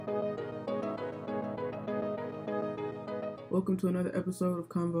Welcome to another episode of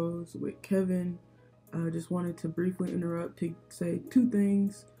Convos with Kevin. I just wanted to briefly interrupt to say two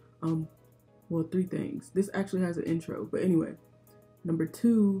things. Three things. This actually has an intro, but anyway. Number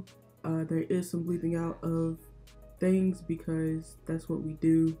two, there is some bleeping out of things because that's what we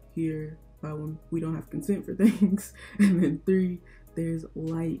do here when we don't have consent for things. And then three, there's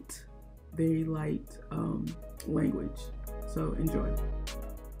very light language. So enjoy.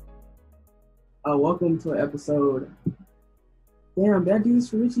 Welcome to an episode. Damn, did I do this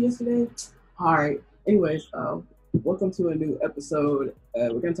for Richie yesterday? All right. Anyways, welcome to a new episode. We're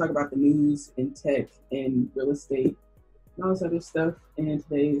going to talk about the news in tech and real estate and all this other stuff. And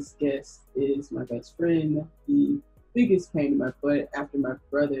today's guest is my best friend, the biggest pain in my butt after my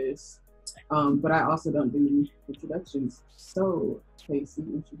brothers. But I also don't do introductions. So, Casey,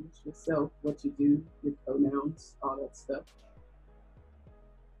 introduce yourself, what you do, your pronouns, all that stuff.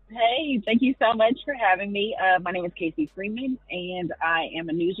 Hey, thank you so much for having me. My name is Casey Freeman, and I am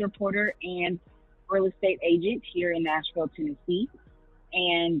a news reporter and real estate agent here in Nashville, Tennessee.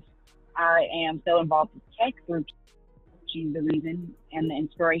 And I am so involved with tech through the reason and the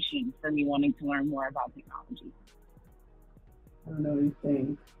inspiration for me wanting to learn more about technology. I don't know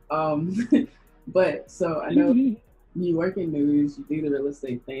anything. But so I know you work in news, you do the real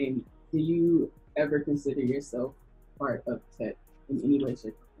estate thing. Do you ever consider yourself part of tech in any way, shape,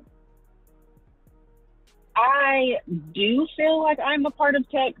 or form? I do feel like I'm a part of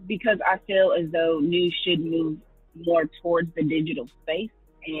tech because I feel as though news should move more towards the digital space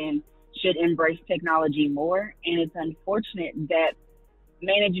and should embrace technology more. And it's unfortunate that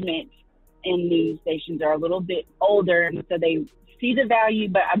management in news stations are a little bit older, and so they see the value,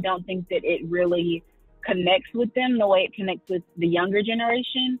 but I don't think that it really connects with them the way it connects with the younger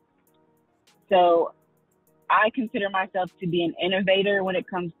generation. So I consider myself to be an innovator when it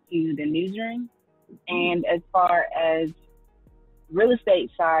comes to the newsroom. And as far as real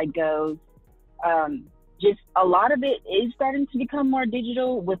estate side goes, just a lot of it is starting to become more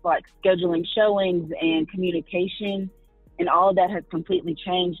digital with like scheduling showings and communication, and all of that has completely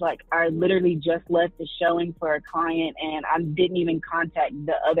changed. Like I literally just left the showing for a client and I didn't even contact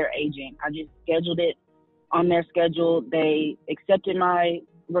the other agent. I just scheduled it on their schedule. They accepted my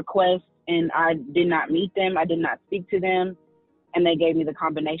request and I did not meet them. I did not speak to them. And they gave me the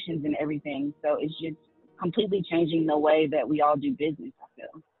combinations and everything. So it's just completely changing the way that we all do business, I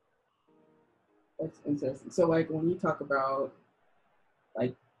feel. That's interesting. So like when you talk about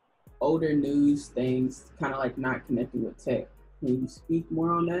like older news things, kind of like not connecting with tech, can you speak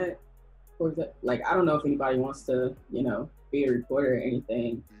more on that? Or is that, like, I don't know if anybody wants to, be a reporter or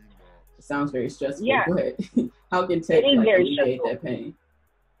anything. It sounds very stressful, yeah. But how can tech alleviate that pain?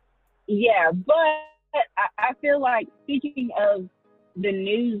 Yeah, but I feel like speaking of the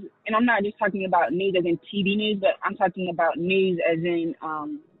news, and I'm not just talking about news as in TV news, but I'm talking about news as in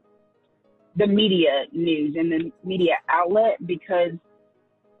the media news and the media outlet, because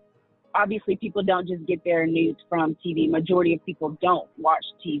obviously people don't just get their news from TV. Majority of people don't watch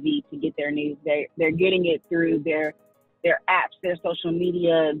TV to get their news. They're getting it through their apps, their social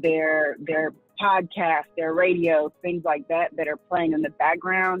media, their podcasts, their radio, things like that are playing in the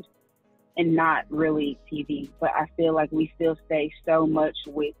background. And not really TV. But I feel like we still stay so much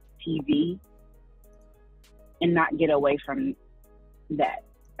with TV and not get away from that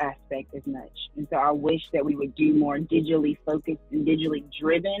aspect as much. And so I wish that we would do more digitally focused and digitally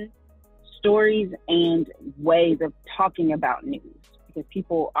driven stories and ways of talking about news, because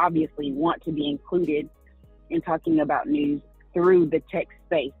people obviously want to be included in talking about news through the tech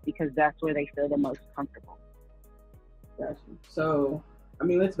space because that's where they feel the most comfortable. Gotcha. So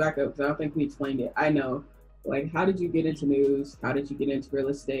let's back up because I don't think we explained it. I know. Like, how did you get into news? How did you get into real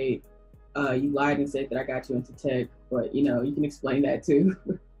estate? You lied and said that I got you into tech, but, you can explain that too.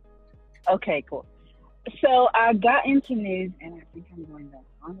 Okay, cool. So I got into news, and I think I'm going the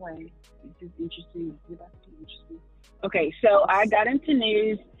wrong way. This is interesting. Okay, so I got into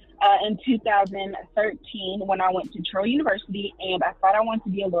news in 2013 when I went to Troy University, and I thought I wanted to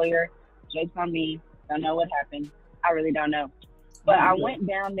be a lawyer. Joke's on me. Don't know what happened. I really don't know. But I went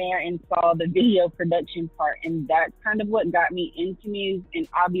down there and saw the video production part, and that's kind of what got me into news. And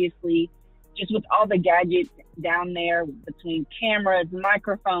obviously, just with all the gadgets down there between cameras,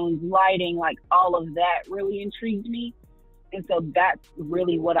 microphones, lighting, like all of that really intrigued me. And so that's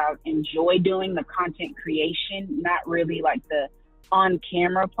really what I enjoy doing, the content creation, not really like the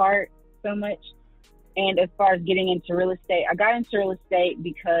on-camera part so much. And as far as getting into real estate, I got into real estate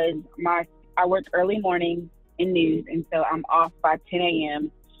because I worked early morning in news, and so I'm off by 10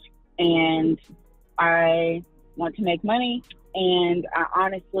 a.m. and I want to make money And I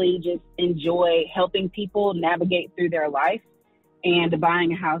honestly just enjoy helping people navigate through their life, and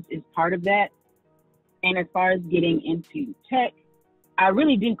buying a house is part of that. And as far as getting into tech, I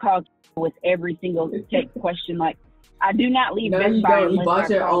really do call with every single tech question. Like, I do not leave Best Buy. You bought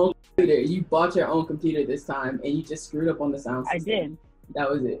your own computer. You bought your own computer this time, and you just screwed up on the sound system. I did. That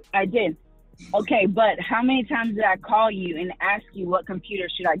was it. I did. Okay, but how many times did I call you and ask you what computer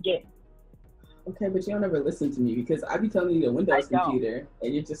should I get? Okay, but you don't ever listen to me because I be telling you the Windows computer,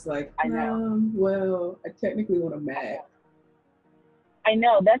 and you're just like, I know. Well, I technically want a Mac. I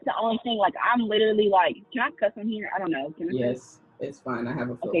know. That's the only thing. Like, I'm literally like, can I cuss on here? I don't know. Can I Yes, cuss? it's fine. I have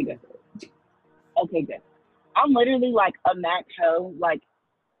a Okay, good. Okay, good. I'm literally like a Mac hoe. Like,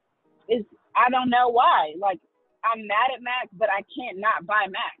 I don't know why. Like, I'm mad at Mac, but I can't not buy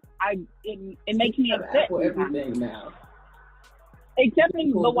Mac. It makes me upset. Apple everything now. Except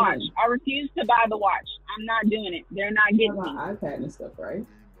for the watch. I refuse to buy the watch. I'm not doing it. They're not getting me. You have an iPad and stuff, right?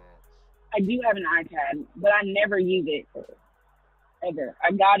 I do have an iPad, but I never use it ever.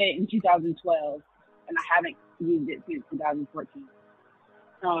 I got it in 2012, and I haven't used it since 2014.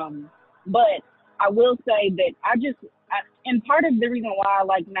 But I will say that and part of the reason why I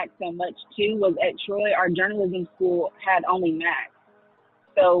like Mac so much too was at Troy, our journalism school had only Mac.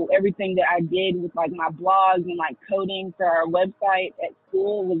 So everything that I did with like my blogs and like coding for our website at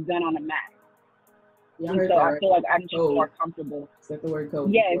school was done on a Mac. Yeah, and so I feel like I'm just more comfortable. Is that the word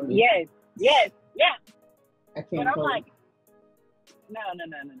code? Yes. I can't. But I'm code. like, no.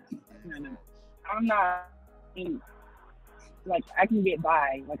 I'm not. Like, I can get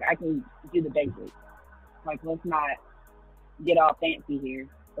by. Like, I can do the basics. Like, let's not get all fancy here.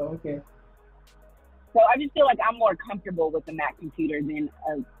 Oh, okay. So I just feel like I'm more comfortable with a Mac computer than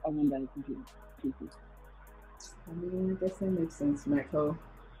a Windows computer. I mean, I guess that makes sense, Mac-ho.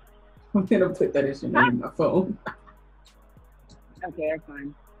 I'm gonna put that as your name in my phone. Okay, that's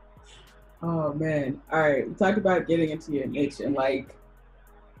fine. Oh man. All right. We talked about getting into your niche, and like,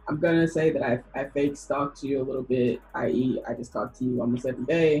 I'm gonna say that I fake stalked you a little bit, i.e., I just talked to you almost every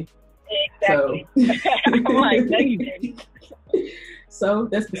day. Exactly. So. I'm like, no, you didn't. So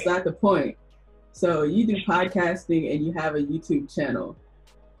that's beside the point. So you do podcasting and you have a YouTube channel.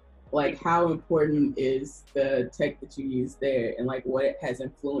 Like, how important is the tech that you use there, and like what has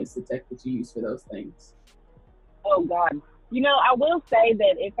influenced the tech that you use for those things? Oh God. You know, I will say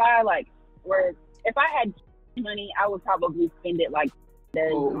that if I had money, I would probably spend it like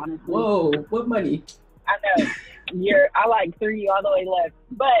this, honestly. Whoa, what money? I know. I like threw you all the way left.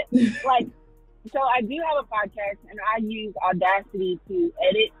 But like, so I do have a podcast and I use Audacity to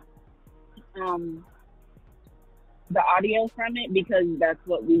edit the audio from it because that's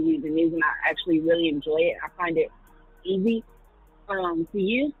what we use in news, and I actually really enjoy it. I find it easy to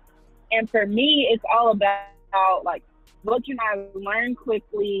use. And for me, it's all about like, what can I learn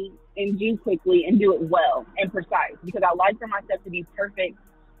quickly and do quickly and do it well and precise, because I like for myself to be perfect,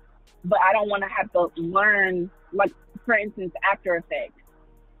 but I don't want to have to learn, like, for instance, After Effects,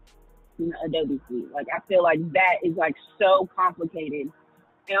 Adobe Suite. Like, I feel like that is like so complicated.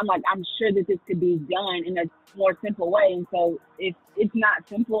 And I'm like, I'm sure that this could be done in a more simple way. And so if it's not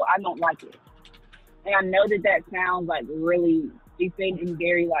simple, I don't like it. And I know that sounds like really stupid and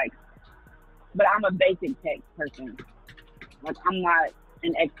very like, but I'm a basic tech person. Like, I'm not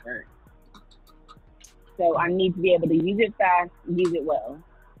an expert. So I need to be able to use it fast, use it well.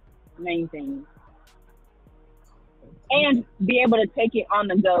 Main thing. And be able to take it on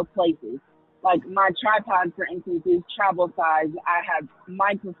the go places. Like, my tripod, for instance, is travel size. I have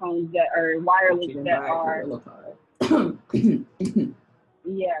microphones that are wireless that are.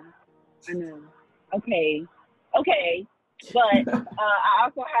 Yeah, I know. Okay. But I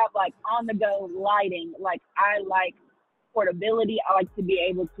also have like on the go lighting. Like, I like portability. I like to be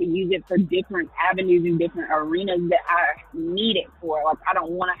able to use it for different avenues and different arenas that I need it for. Like, I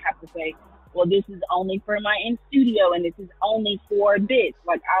don't want to have to say, well, this is only for my in studio and this is only for this.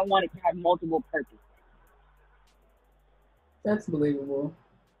 Like, I want it to have multiple purposes. That's believable.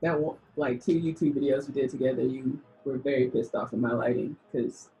 That like 2 YouTube videos we did together, you were very pissed off at my lighting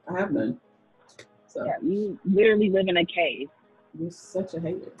because I have none. So yeah, you literally live in a cave. You're such a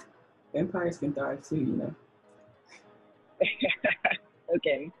hater. Vampires can thrive too, you know.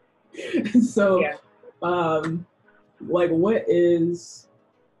 Okay. So, yeah. Like, what is?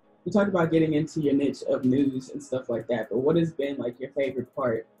 We talked about getting into your niche of news and stuff like that, but what has been like your favorite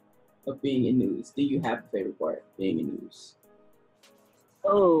part of being in news? Do you have a favorite part being in news?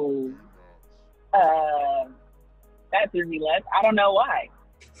 Oh, that threw me left. I don't know why.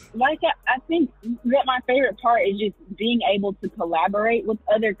 Like, I think that my favorite part is just being able to collaborate with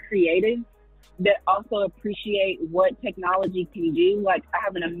other creatives that also appreciate what technology can do. Like, I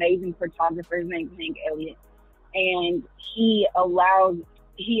have an amazing photographer. His name's Hank Elliott, and he allows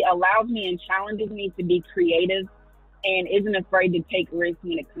me and challenges me to be creative, and isn't afraid to take risks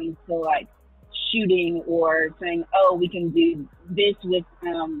when it comes to like shooting or saying, oh, we can do this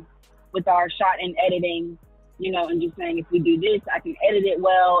with our shot and editing, you know, and just saying, if we do this, I can edit it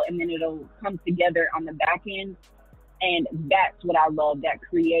well, and then it'll come together on the back end. And that's what I love, that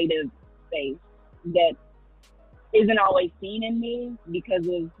creative space that isn't always seen in me because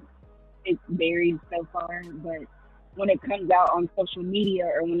of it's varied so far. But when it comes out on social media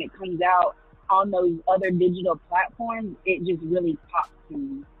or when it comes out on those other digital platforms, it just really pops to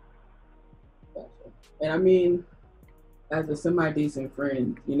me. Gotcha. And I mean, as a semi-decent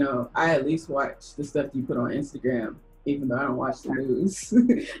friend, you know, I at least watch the stuff you put on Instagram, even though I don't watch the news.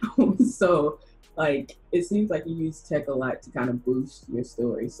 So, like, it seems like you use tech a lot to kind of boost your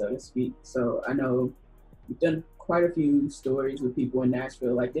story, so to speak. So I know you've done quite a few stories with people in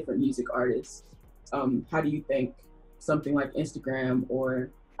Nashville, like different music artists. How do you think something like Instagram,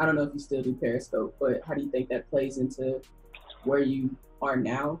 or I don't know if you still do Periscope, but how do you think that plays into where you are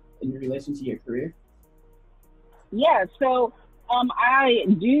now in relation to your career? Yeah, so I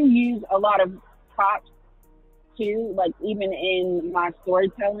do use a lot of props too. Like, even in my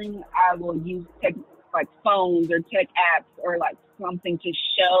storytelling, I will use tech, like phones or tech apps or like something to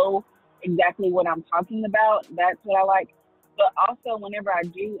show exactly what I'm talking about. That's what I like. But also, whenever I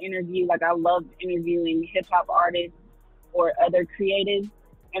do interview, like, I love interviewing hip hop artists or other creatives,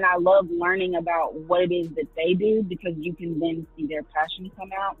 and I love learning about what it is that they do, because you can then see their passion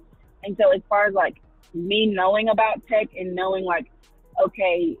come out. And so, as far as like me knowing about tech and knowing like,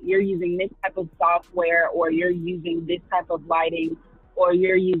 okay, you're using this type of software, or you're using this type of lighting, or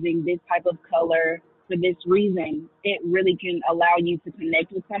you're using this type of color for this reason, it really can allow you to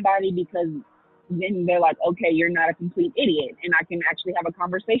connect with somebody, because then they're like, okay, you're not a complete idiot, and I can actually have a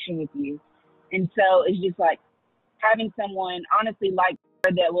conversation with you. And so it's just like having someone honestly like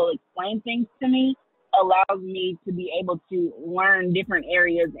her that will explain things to me allows me to be able to learn different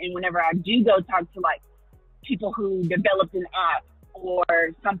areas. And whenever I do go talk to like people who developed an app or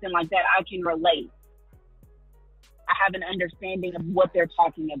something like that, I can relate. I have an understanding of what they're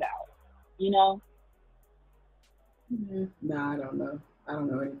talking about, you know? No, I don't know. I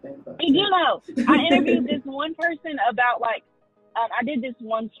don't know anything about that. You know, I interviewed this one person about like, I did this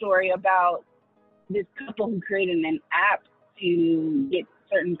one story about this couple who created an app to get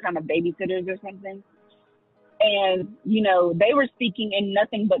certain kind of babysitters or something. And, you know, they were speaking in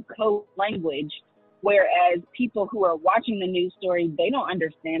nothing but code language, whereas people who are watching the news story, they don't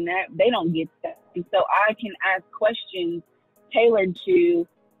understand that. They don't get that. And so I can ask questions tailored to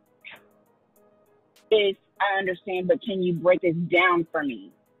this. I understand, but can you break this down for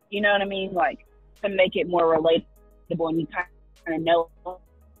me? You know what I mean? Like, to make it more relatable, and you kind of know,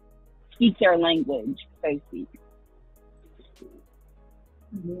 speak their language, so to speak.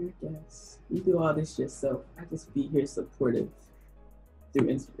 Yeah, I guess. You do all this yourself. I just be here supportive through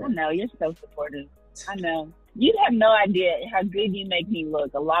Instagram. I know, you're so supportive. I know. You have no idea how good you make me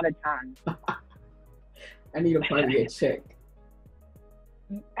look a lot of times. I need a part of your check.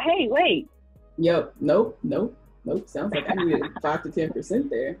 Hey, wait. Yep. Nope. Sounds like I needed 5 to 10%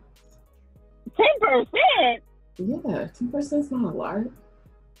 there. 10%? Yeah, 2% is not a lot.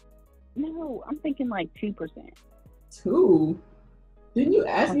 No, I'm thinking like 2%. 2? Didn't you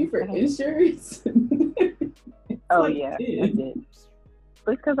ask me for insurance? Oh, like yeah, 10. I did.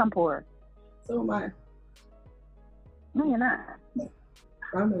 But it's because I'm poor. So am I. No, you're not.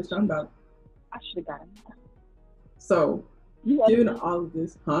 I'm not talking about. I should have gotten that. So, given all of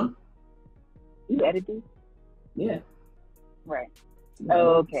this, huh? You edited? Yeah. Right.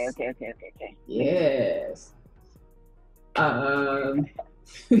 Oh, okay. Yes.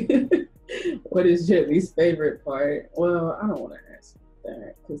 What is your least favorite part? Well, I don't want to ask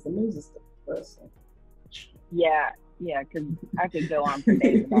that because the news is depressing. Yeah, because I could go on for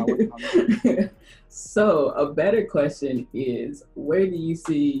days about what's on. So, a better question is, where do you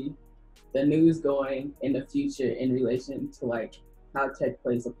see the news going in the future in relation to like how tech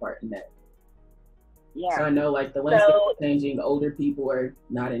plays a part in that? Yeah. So I know like the landscape is changing, older people are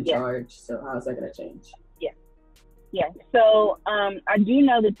not in charge. So how is that going to change? Yeah. So I do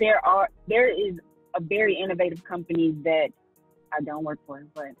know that there is a very innovative company that I don't work for,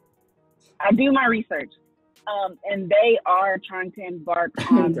 but I do my research. And they are trying to embark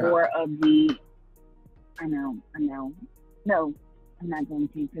on more of the, I know. No, I'm not going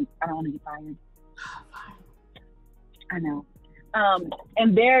to because I don't want to get fired. I know.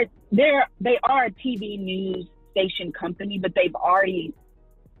 And they are a TV news station company, but they've already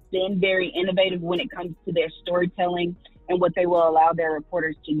been very innovative when it comes to their storytelling and what they will allow their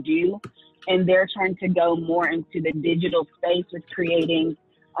reporters to do. And they're trying to go more into the digital space with creating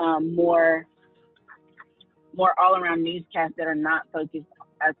more all-around newscasts that are not focused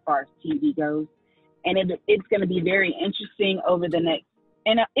as far as TV goes. And it's going to be very interesting over the next,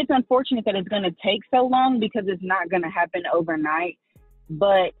 and it's unfortunate that it's going to take so long because it's not going to happen overnight,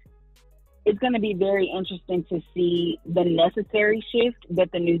 but it's going to be very interesting to see the necessary shift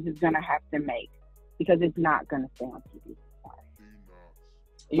that the news is going to have to make, because it's not going to stay on TV.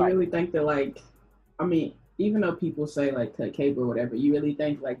 You really think that, like, I mean, even though people say like cut cable or whatever, you really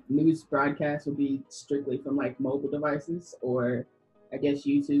think like news broadcasts will be strictly from like mobile devices, or I guess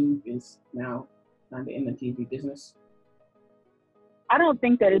YouTube is now kind of in the TV business? I don't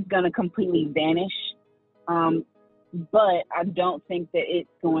think that it's going to completely vanish, but I don't think that it's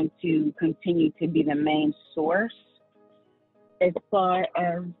going to continue to be the main source as far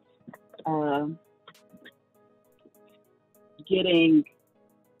as getting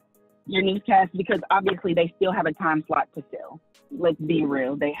your newscast, because obviously they still have a time slot to fill. Let's be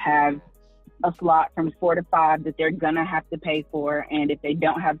real. They have a slot from 4 to 5 that they're going to have to pay for. And if they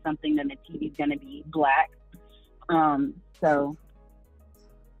don't have something, then the TV is going to be black. So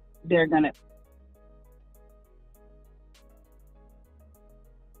they're going to,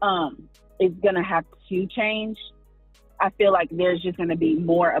 it's going to have to change. I feel like there's just going to be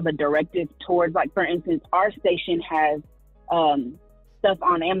more of a directive towards, like, for instance, our station has, stuff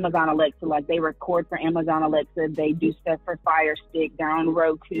on Amazon Alexa, like they record for Amazon Alexa, they do stuff for Fire Stick, they're on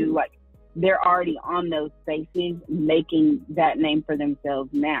Roku, like they're already on those spaces making that name for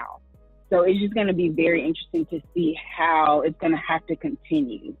themselves now. So it's just going to be very interesting to see how it's going to have to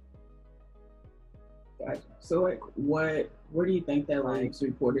continue. Gotcha. So like, where do you think that leaves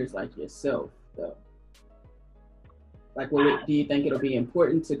reporters like yourself though? Like, do you think it'll be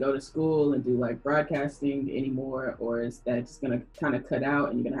important to go to school and do like broadcasting anymore, or is that just gonna kind of cut out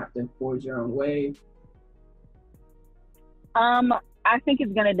and you're gonna have to forge your own way? I think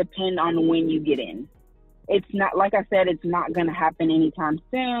it's gonna depend on when you get in. It's not, like I said, it's not gonna happen anytime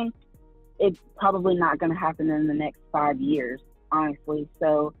soon. It's probably not gonna happen in the next 5 years, honestly.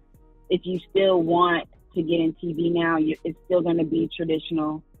 So if you still want to get in TV now, it's still gonna be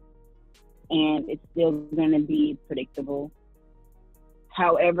traditional. And it's still going to be predictable.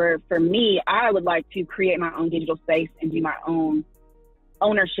 However, for me, I would like to create my own digital space and do my own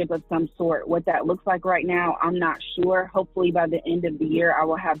ownership of some sort. What that looks like right now, I'm not sure. Hopefully by the end of the year, I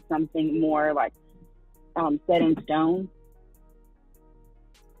will have something more like set in stone.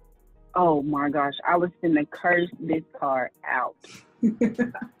 Oh my gosh, I was finna curse this car out.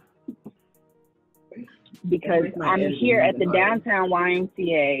 Because I'm here at the downtown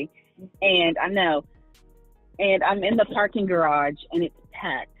YMCA. And I know, and I'm in the parking garage, and it's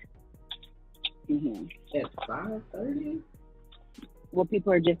packed. Mm-hmm. At 5:30? Well,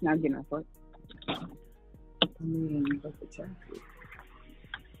 people are just now getting off work. I mean, but the traffic.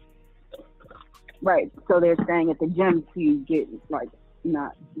 Right, so they're staying at the gym to get, like,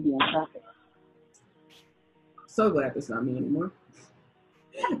 not be in traffic. So glad it's not me anymore.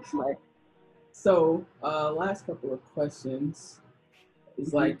 Right. So, last couple of questions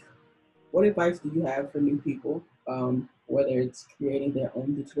is like, what advice do you have for new people, whether it's creating their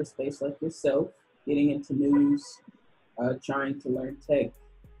own digital space like yourself, getting into news, trying to learn tech,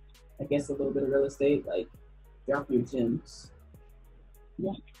 I guess a little bit of real estate, like drop your gems?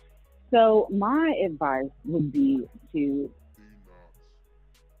 Yeah. So my advice would be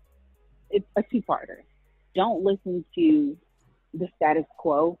it's a two-parter. Don't listen to the status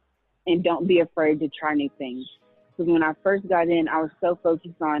quo and don't be afraid to try new things. Because when I first got in, I was so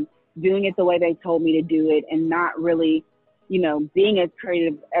focused on doing it the way they told me to do it and not really, being as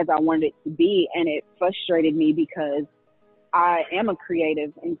creative as I wanted it to be. And it frustrated me because I am a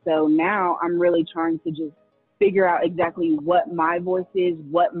creative. And so now I'm really trying to just figure out exactly what my voice is,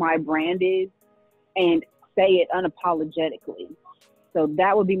 what my brand is, and say it unapologetically. So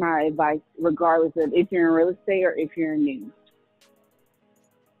that would be my advice, regardless of if you're in real estate or if you're in news.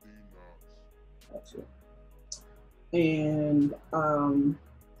 Gotcha. And,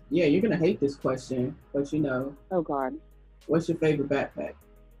 yeah, you're going to hate this question, but Oh, God. What's your favorite backpack?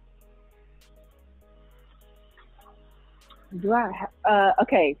 Do I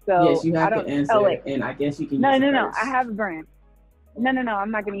okay, so. Yes, you have to answer, and I guess you can use a purse. No, I have a brand. No,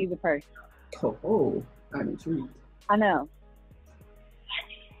 I'm not going to use a purse. Oh, I'm intrigued. I know.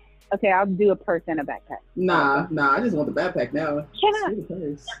 Okay, I'll do a purse and a backpack. Nah, I just want the backpack now. Can I? The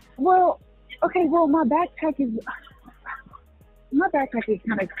purse. Well, okay, my backpack is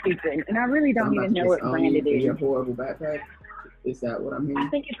kind of stupid, and I really don't even know what brand it is. Your horrible backpack? Is that what I'm hearing? I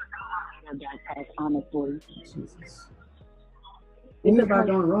think it's a backpack, honestly. Jesus. What have I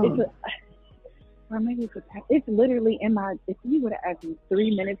done wrong? Or maybe it's literally in my. If you would have asked me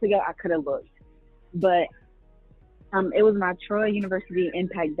 3 minutes ago, I could have looked. But it was my Troy University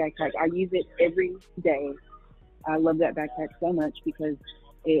Impact backpack. I use it every day. I love that backpack so much because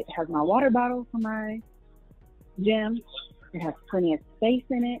it has my water bottle for my gym. It has plenty of space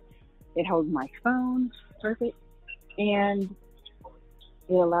in it. It holds my phone, perfect, and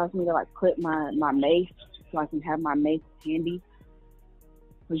it allows me to like clip my mace so I can have my mace handy.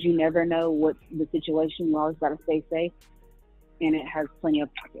 Because you never know what the situation. You always gotta stay safe, and it has plenty of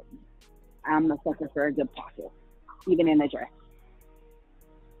pockets. I'm a sucker for a good pocket, even in a dress.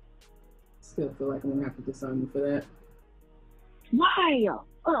 Still feel like I'm gonna have to disown you for that. Why?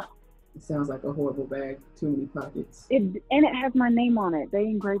 Ugh. It sounds like a horrible bag. Too many pockets. And it has my name on it. They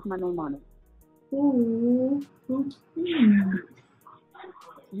engraved my name on it. Oh,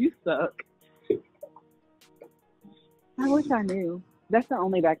 you suck. I wish I knew. That's the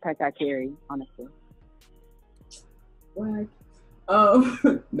only backpack I carry, honestly. What?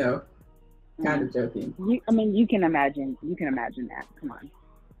 Oh, no. Kind of joking. You can imagine. You can imagine that. Come on.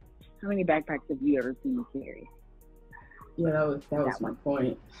 How many backpacks have you ever seen me carry? Yeah, that was my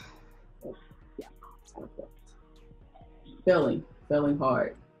point. Yeah. Failing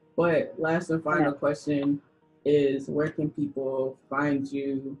hard. But last and final question is, where can people find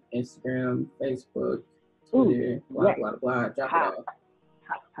you? Instagram, Facebook, Twitter, blah, blah, blah. Drop it all.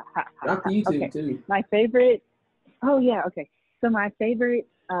 Drop the YouTube too. My favorite, so my favorite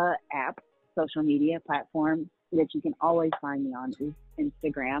app, social media platform that you can always find me on is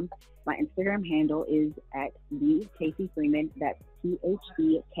Instagram. My Instagram handle is at the Casey Freeman. That's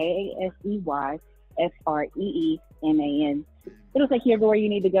TheKaseyFreeman. It'll take you everywhere you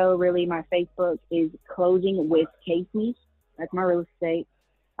need to go. Really, my Facebook is Closing with Casey. That's my real estate.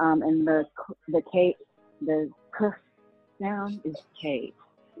 And the K sound is K.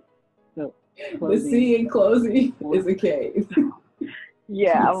 So the C in closing is a K.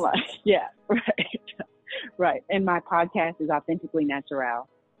 Yeah, I'm like, yeah, right. Right. And my podcast is Authentically Natural.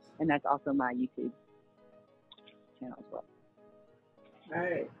 And that's also my YouTube channel as well. All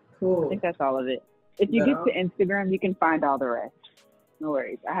right, cool. I think that's all of it. If you get to Instagram, you can find all the rest. No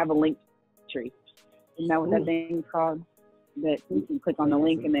worries. I have a link tree. Isn't that what that thing's called? That you can click on the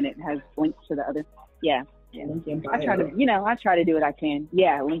link and then it has links to the other. Yeah. Link in bio. I try to do what I can.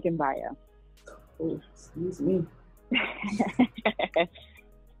 Yeah, link in bio. Oh, excuse me.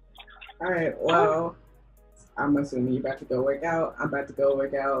 All right, well, I'm assuming you're about to go work out. I'm about to go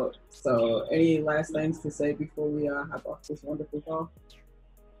work out. So any last things to say before we hop off this wonderful call?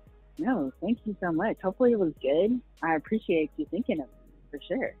 No, thank you so much. Hopefully it was good. I appreciate you thinking of me, for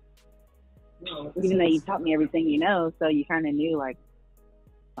sure. No, even though you taught me everything you know, so you kind of knew, like,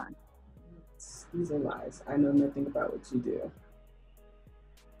 fine. These are lies. I know nothing about what you do.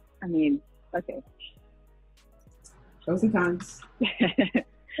 I mean, okay. Pros and cons.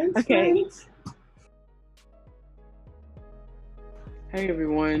 Thanks, okay. Friends. Hey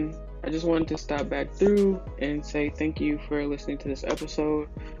everyone, I just wanted to stop back through and say thank you for listening to this episode.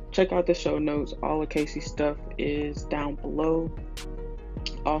 Check out the show notes. All of Casey's stuff is down below.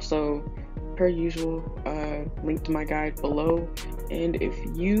 Also, per usual, link to my guide below. And if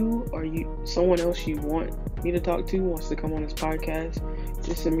you or someone else you want me to talk to wants to come on this podcast,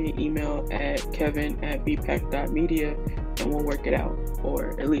 just send me an email at kevin@bpack.media and we'll work it out,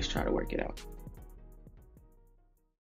 or at least try to work it out.